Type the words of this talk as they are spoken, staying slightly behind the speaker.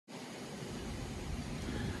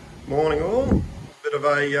Morning all. Bit of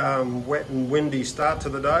a wet and windy start to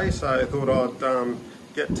the day, so I thought I'd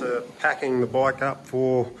get to packing the bike up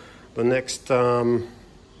for the next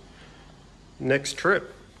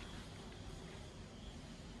trip.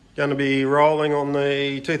 Going to be rolling on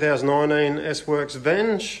the 2019 S-Works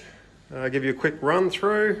Venge. Give you a quick run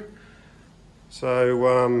through.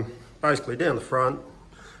 So basically down the front,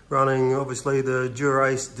 running obviously the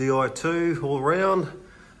Dura-Ace Di2 all around.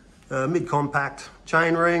 Mid-compact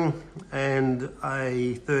chainring and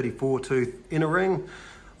a 34 tooth inner ring.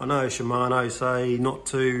 I know Shimano say not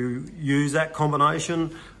to use that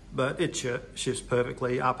combination, but it shifts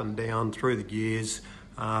perfectly up and down through the gears.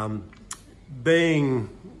 Being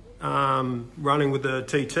running with the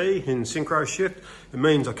TT in synchro shift, it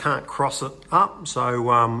means I can't cross it up, so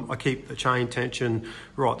I keep the chain tension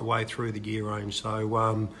right the way through the gear range.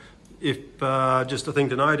 So if just a thing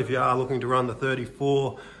to note, if you are looking to run the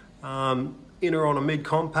 34 inner on a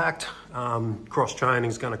mid-compact, cross-chaining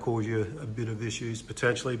is going to cause you a bit of issues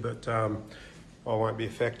potentially, but I won't be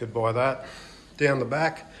affected by that. Down the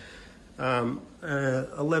back,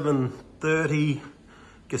 1130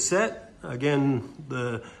 cassette, again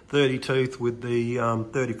the 30 tooth with the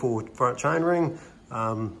 34 front chainring.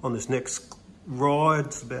 On this next ride,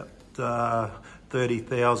 it's about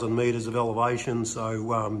 30,000 metres of elevation,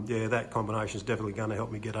 so yeah, that combination is definitely going to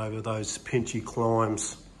help me get over those pinchy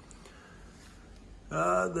climbs.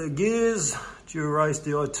 The gears, Dura-Ace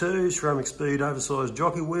Di2, ceramic speed, oversized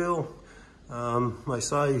jockey wheel. They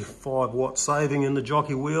say 5 watt saving in the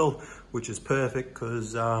jockey wheel, which is perfect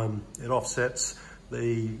because it offsets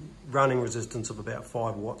the running resistance of about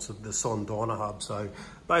 5 watts of the Sondina hub. So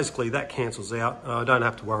basically that cancels out. I don't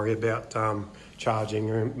have to worry about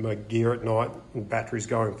charging my gear at night and batteries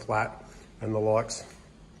going flat and the likes.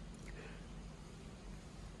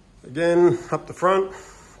 Again, up the front,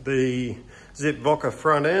 the Zip Vodka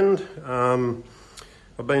front end.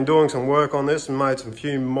 I've been doing some work on this and made some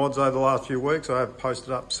few mods over the last few weeks. I have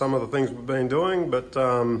posted up some of the things we've been doing, but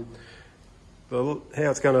how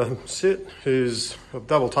it's going to sit is I've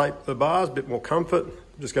double taped the bars, a bit more comfort.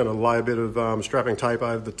 I'm just going to lay a bit of strapping tape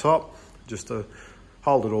over the top just to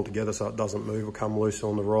hold it all together so it doesn't move or come loose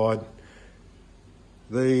on the ride.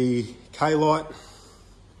 The K-light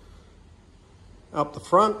up the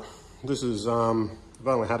front. This is I've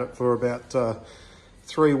only had it for about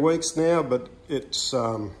 3 weeks now, but it's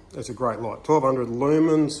a great light. 1200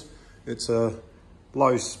 lumens. It's a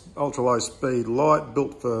ultra low speed light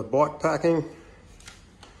built for bike packing.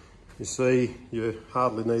 You see, you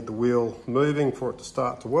hardly need the wheel moving for it to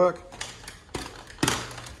start to work.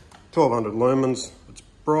 1200 lumens. It's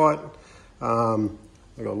bright. I've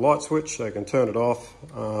got a light switch so you can turn it off.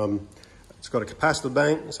 It's got a capacitor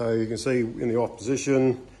bank, so you can see in the off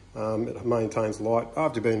position. It maintains light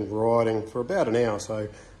after you've been riding for about an hour. So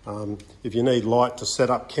if you need light to set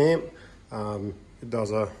up camp, it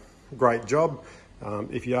does a great job.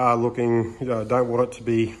 If you are looking, don't want it to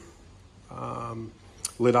be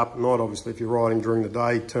lit up at night, obviously if you're riding during the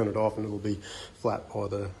day, turn it off and it will be flat by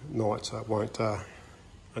the night, so it won't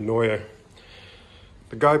annoy you.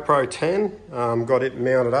 The GoPro 10, got it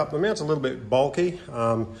mounted up. The mount's a little bit bulky.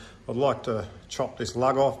 I'd like to chop this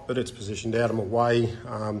lug off, but it's positioned out of my way.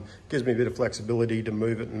 Gives me a bit of flexibility to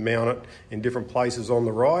move it and mount it in different places on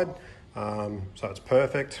the ride. So it's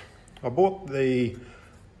perfect. I bought the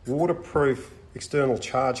waterproof external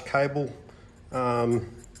charge cable panel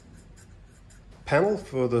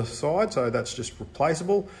for the side, so that's just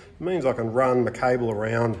replaceable. It means I can run my cable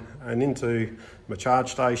around and into my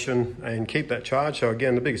charge station and keep that charge. So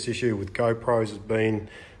again, the biggest issue with GoPros has been,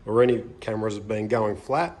 or any cameras, has been going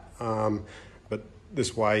flat. But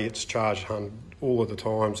this way it's charged all of the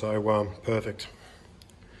time, so perfect.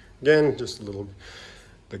 Again, just a little,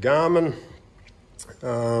 the Garmin,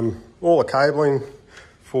 all the cabling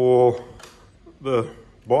for the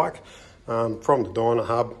bike from the Dyna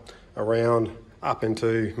hub around up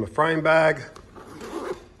into my frame bag,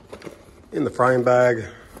 in the frame bag,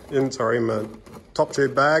 in my top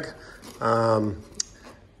tube bag.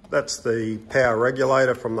 That's the power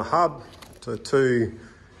regulator from the hub to 2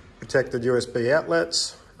 protected USB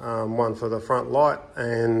outlets, one for the front light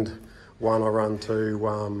and one I run to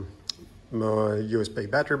my USB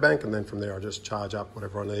battery bank, and then from there I just charge up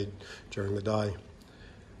whatever I need during the day.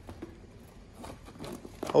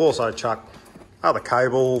 I'll also chuck other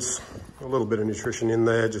cables, a little bit of nutrition in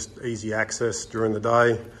there, just easy access during the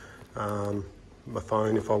day. My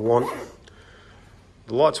phone if I want.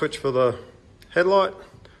 The light switch for the headlight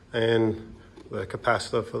and the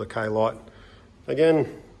capacitor for the K-light.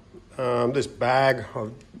 Again, this bag,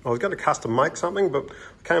 I was going to custom make something, but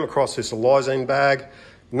I came across this lysine bag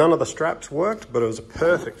None of the straps worked, but it was a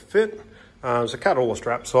perfect fit. So cut all the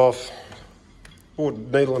straps off, bought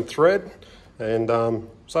needle and thread, and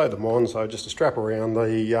sewed them on. So just a strap around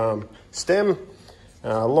the stem,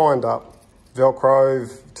 lined up Velcro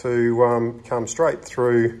to come straight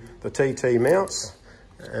through the TT mounts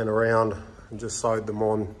and around, and just sewed them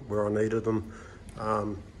on where I needed them.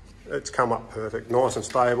 It's come up perfect, nice and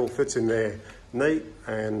stable, fits in there neat,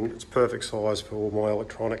 and it's perfect size for all my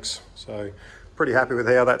electronics. So pretty happy with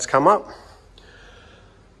how that's come up.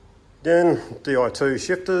 Again, Di2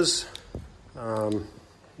 shifters,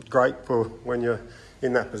 great for when you're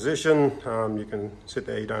in that position. You can sit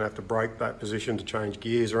there, you don't have to break that position to change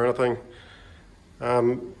gears or anything.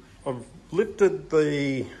 I've lifted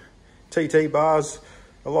the TT bars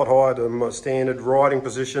a lot higher than my standard riding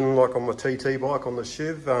position, like on my TT bike on the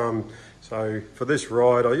Shiv. So for this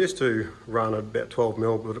ride, I used to run at about 12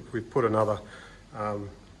 mil, but we've put another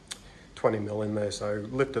 20 mil in there. So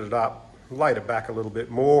lifted it up, laid it back a little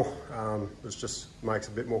bit more. This just makes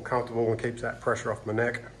it a bit more comfortable and keeps that pressure off my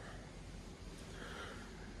neck.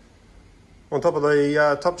 On top of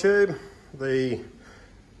the top tube, the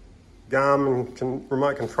Garmin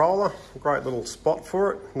remote controller, great little spot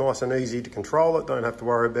for it, nice and easy to control it, don't have to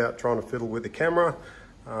worry about trying to fiddle with the camera,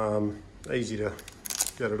 easy to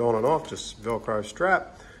get it on and off, just Velcro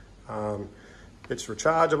strap. It's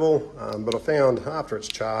rechargeable, but I found after it's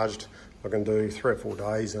charged I can do 3 or 4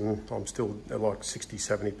 days and I'm still at like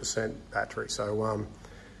 60–70% battery, so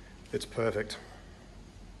it's perfect.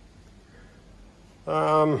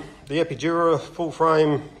 The Epidural full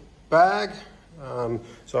frame bag.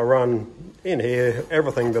 So I run in here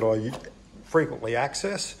everything that I frequently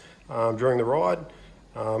access during the ride.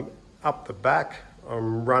 Up the back,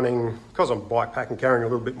 I'm running, because I'm bike packing, carrying a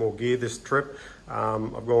little bit more gear this trip,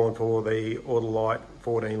 I've gone for the Autolite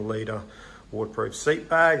 14 litre waterproof seat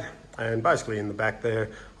bag. And basically in the back there,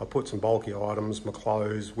 I put some bulky items, my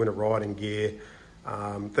clothes, winter riding gear,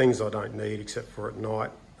 things I don't need except for at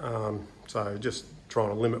night. So just trying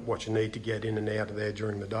to limit what you need to get in and out of there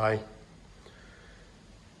during the day.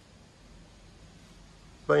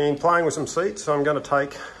 Been playing with some seats, so I'm going to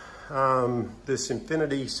take this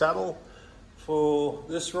Infinity saddle for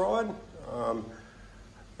this ride.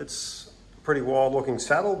 It's a pretty wild looking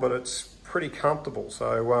saddle, but it's pretty comfortable.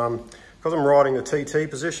 So because I'm riding the TT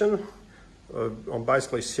position, I'm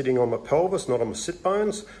basically sitting on my pelvis, not on my sit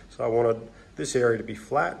bones. So I wanted this area to be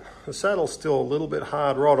flat. The saddle's still a little bit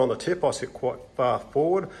hard right on the tip. I sit quite far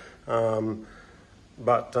forward,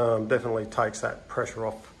 but definitely takes that pressure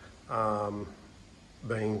off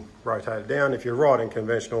being rotated down. If you're riding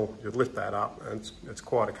conventional, you'd lift that up, and it's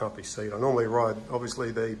quite a comfy seat. I normally ride obviously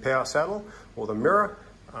the power saddle or the mirror,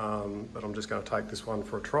 but I'm just going to take this one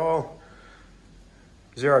for a trial.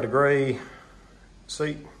 0 degree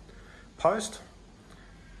seat post.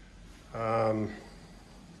 Down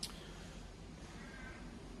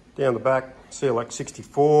the back, CLX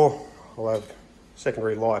 64. I'll have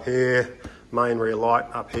secondary light here, main rear light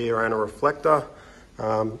up here, and a reflector.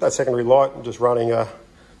 That secondary light, I'm just running a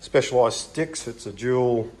Specialized sticks. It's a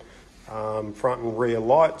dual front and rear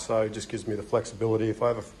light, so it just gives me the flexibility. If I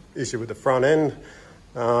have an issue with the front end,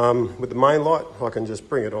 with the main light, I can just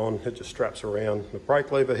bring it on. It just straps around the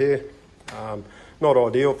brake lever here. Not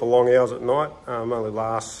ideal for long hours at night. Only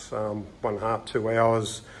lasts 1.5 to 2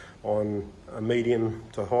 hours on a medium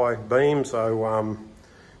to high beam, so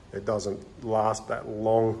it doesn't last that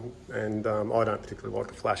long, and I don't particularly like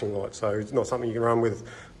the flashing light, so it's not something you can run with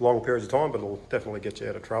long periods of time, but it'll definitely get you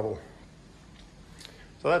out of trouble.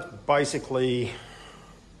 So that's basically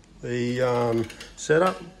the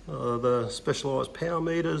setup, the Specialized power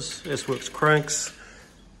meters, S-Works cranks.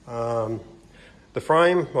 The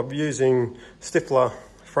frame, I'm using Stifler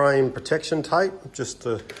frame protection tape just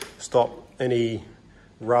to stop any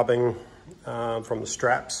rubbing from the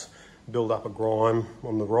straps, build up a grime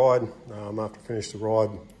on the ride. After I finish the ride,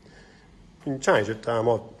 you can change it.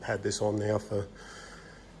 I've had this on now for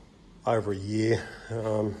over a year.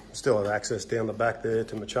 Still have access down the back there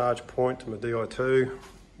to my charge point, to my Di2.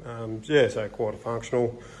 Yeah, so quite a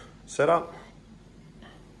functional setup.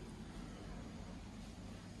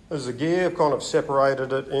 As the gear, I've kind of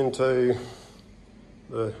separated it into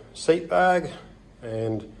the seat bag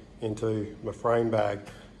and into my frame bag,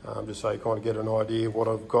 just so you kind of get an idea of what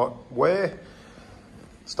I've got where.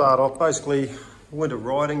 Start off basically winter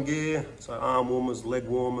riding gear, so arm warmers, leg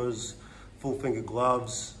warmers, full finger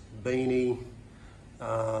gloves, beanie,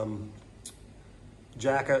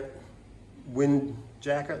 jacket, wind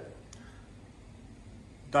jacket,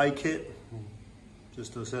 day kit,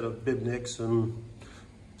 just a set of bib necks and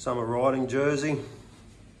summer riding jersey.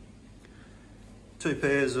 2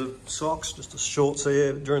 pairs of socks, just a shorts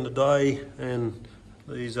there during the day, and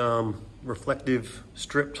these reflective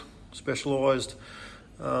stripped specialised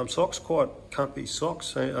socks, quite comfy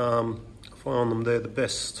socks. I find them they're the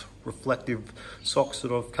best reflective socks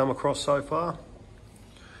that I've come across so far.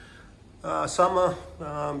 Summer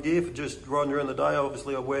gear for just riding during the day.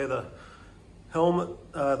 Obviously I wear the helmet,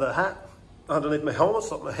 the hat underneath my helmet,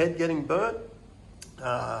 stop my head getting burnt.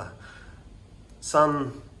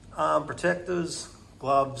 Sun arm protectors,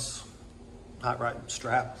 gloves, heart rate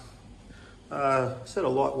strap. Set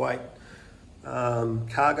of lightweight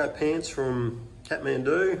cargo pants from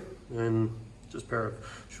Kathmandu, and just a pair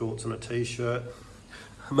of shorts and a t-shirt.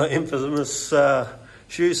 My infamous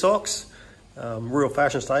shoe socks, real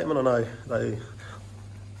fashion statement. I know they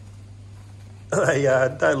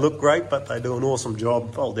don't look great, but they do an awesome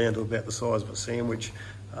job. Fold down to about the size of a sandwich,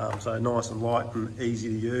 so nice and light and easy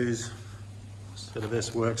to use. Set of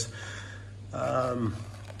S works.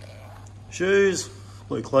 Shoes,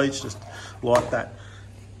 blue cleats, just like that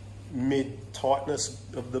mid tightness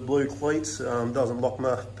of the blue cleats. Doesn't lock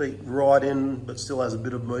my feet right in, but still has a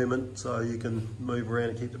bit of movement, so you can move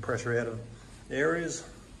around and keep the pressure out of areas.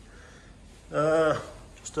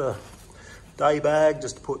 Just a day bag,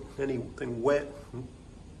 just to put anything wet,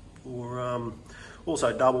 or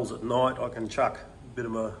also doubles at night. I can chuck a bit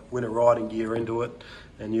of my winter riding gear into it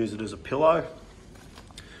and use it as a pillow.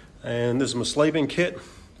 And this is my sleeping kit.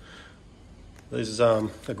 This is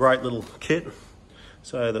a great little kit.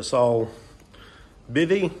 So the sole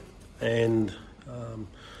bivvy and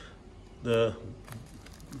the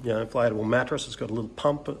inflatable mattress. It's got a little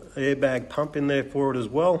pump, airbag pump in there for it as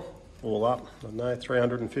well. All up, I don't know,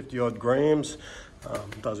 350 odd grams.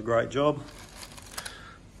 Does a great job.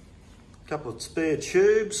 A couple of spare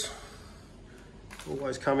tubes,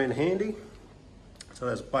 always come in handy. So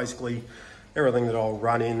that's basically everything that I'll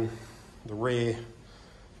run in the rear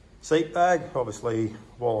seat bag. Obviously,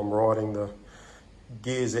 while I'm riding, the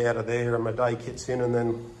gear's out of there and my day kit's in, and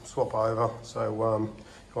then swap over. So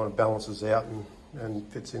kind of balances out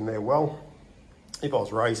and fits in there well. If I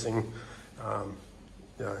was racing, I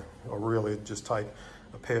really just take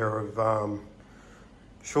a pair of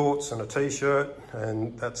shorts and a t-shirt,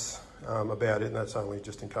 and that's about it. And that's only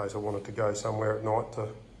just in case I wanted to go somewhere at night to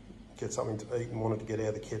get something to eat and wanted to get out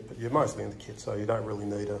of the kit. But you're mostly in the kit, so you don't really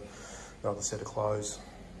need another set of clothes.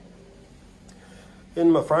 In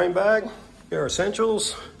my frame bag, bare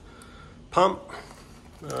essentials, pump,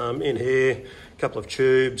 in here, a couple of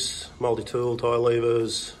tubes, multi-tool, tie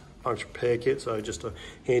levers, puncture repair kit, so just a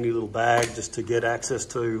handy little bag just to get access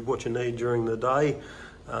to what you need during the day.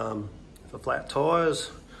 For flat tyres,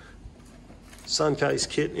 sun case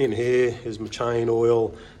kit in here is my chain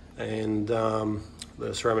oil and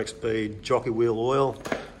the ceramic speed jockey wheel oil,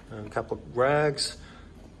 and a couple of rags.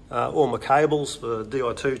 All my cables for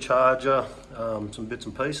Di2 charger, some bits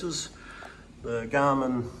and pieces. The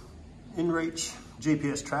Garmin InReach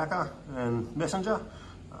GPS tracker and messenger,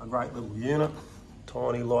 a great little unit,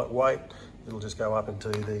 tiny, lightweight. It'll just go up into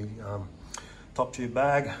the top tube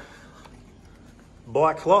bag.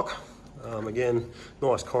 Bike lock, again,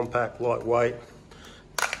 nice, compact, lightweight.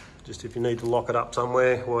 Just if you need to lock it up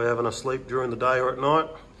somewhere while you're having a sleep during the day or at night.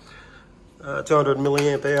 200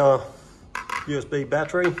 milliamp hour USB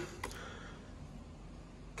battery.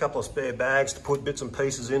 Couple of spare bags to put bits and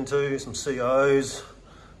pieces into, some COs,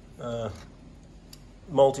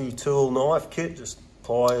 multi-tool knife kit, just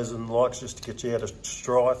pliers and likes just to get you out of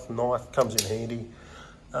strife. Knife comes in handy.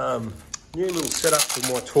 New little setup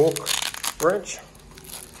for my torque wrench.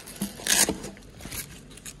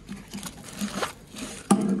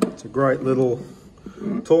 It's a great little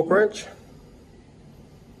torque wrench.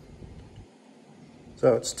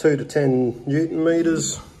 So it's 2 to 10 Newton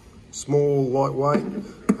meters, small, lightweight.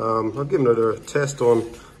 I've given it a test on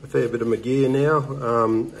a fair bit of my gear now,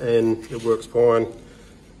 and it works fine.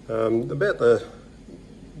 About the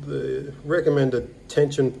recommended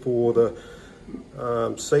tension for the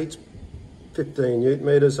seats, 15 Newton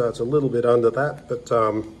meters, so it's a little bit under that, but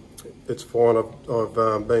it's fine.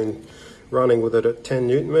 I've been running with it at 10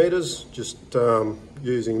 Newton meters, just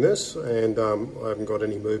using this, and I haven't got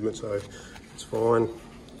any movement, so it's fine.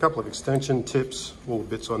 A couple of extension tips, all the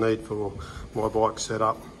bits I need for my bike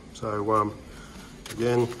setup. So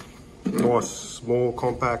again, nice, small,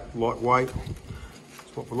 compact, lightweight.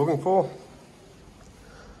 That's what we're looking for.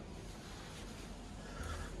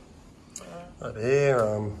 Over here,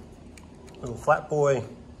 little flat boy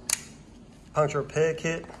puncture repair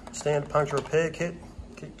kit, standard puncture repair kit,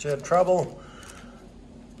 keeps you out of trouble.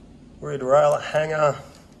 Rear derailleur hanger,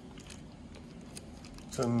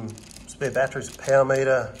 some spare batteries, power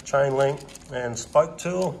meter, chain link and spoke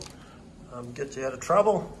tool. get you out of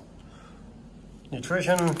trouble.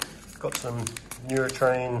 Nutrition, got some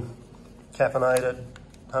Nutrition caffeinated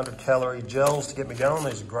 100 calorie gels to get me going.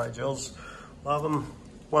 These are great gels, love them.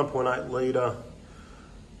 1.8 litre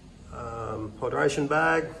hydration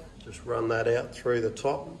bag, just run that out through the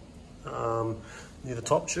top, near the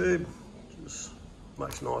top tube. Just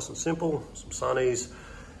makes it nice and simple. Some sunnies,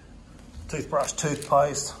 toothbrush,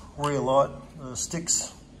 toothpaste, rear light,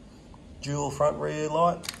 sticks, dual front rear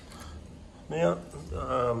light mount,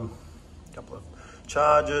 couple of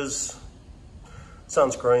chargers,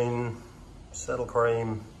 sunscreen, saddle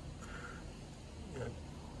cream,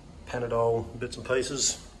 Panadol, bits and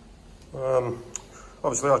pieces.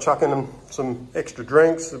 Obviously I'll chuck in some extra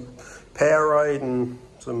drinks, some Powerade and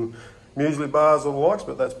some muesli bars or the likes,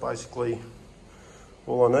 but that's basically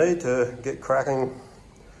all I need to get cracking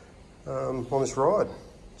on this ride.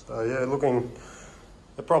 So yeah, looking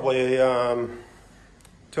at probably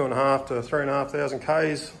 2,500 to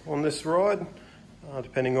 3,500 Ks on this ride,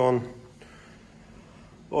 depending on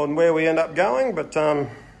where we end up going, but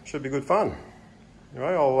should be good fun.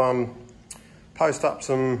 Anyway, I'll post up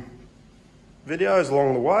some videos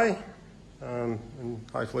along the way, and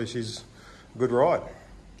hopefully she's a good ride.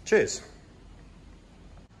 Cheers.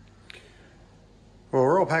 Well,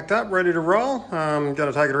 we're all packed up, ready to roll. Going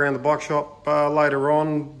to take it around the bike shop later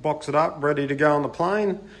on, box it up, ready to go on the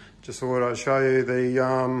plane. Just thought I'd show you the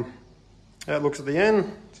how it looks at the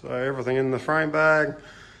end. So everything in the frame bag,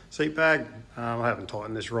 seat bag. I haven't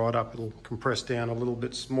tightened this right up, it'll compress down a little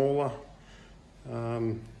bit smaller.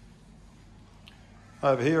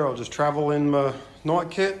 Over here I'll just travel in my night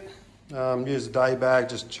kit, use a day bag,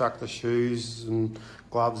 just chuck the shoes and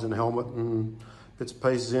gloves and helmet and bits and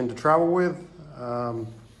pieces in to travel with,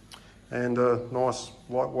 and a nice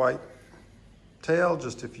lightweight towel,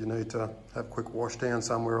 just if you need to have a quick wash down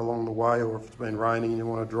somewhere along the way, or if it's been raining and you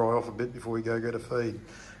want to dry off a bit before you go get a feed.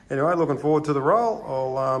 Anyway, looking forward to the roll.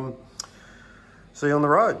 I'll see you on the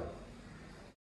road.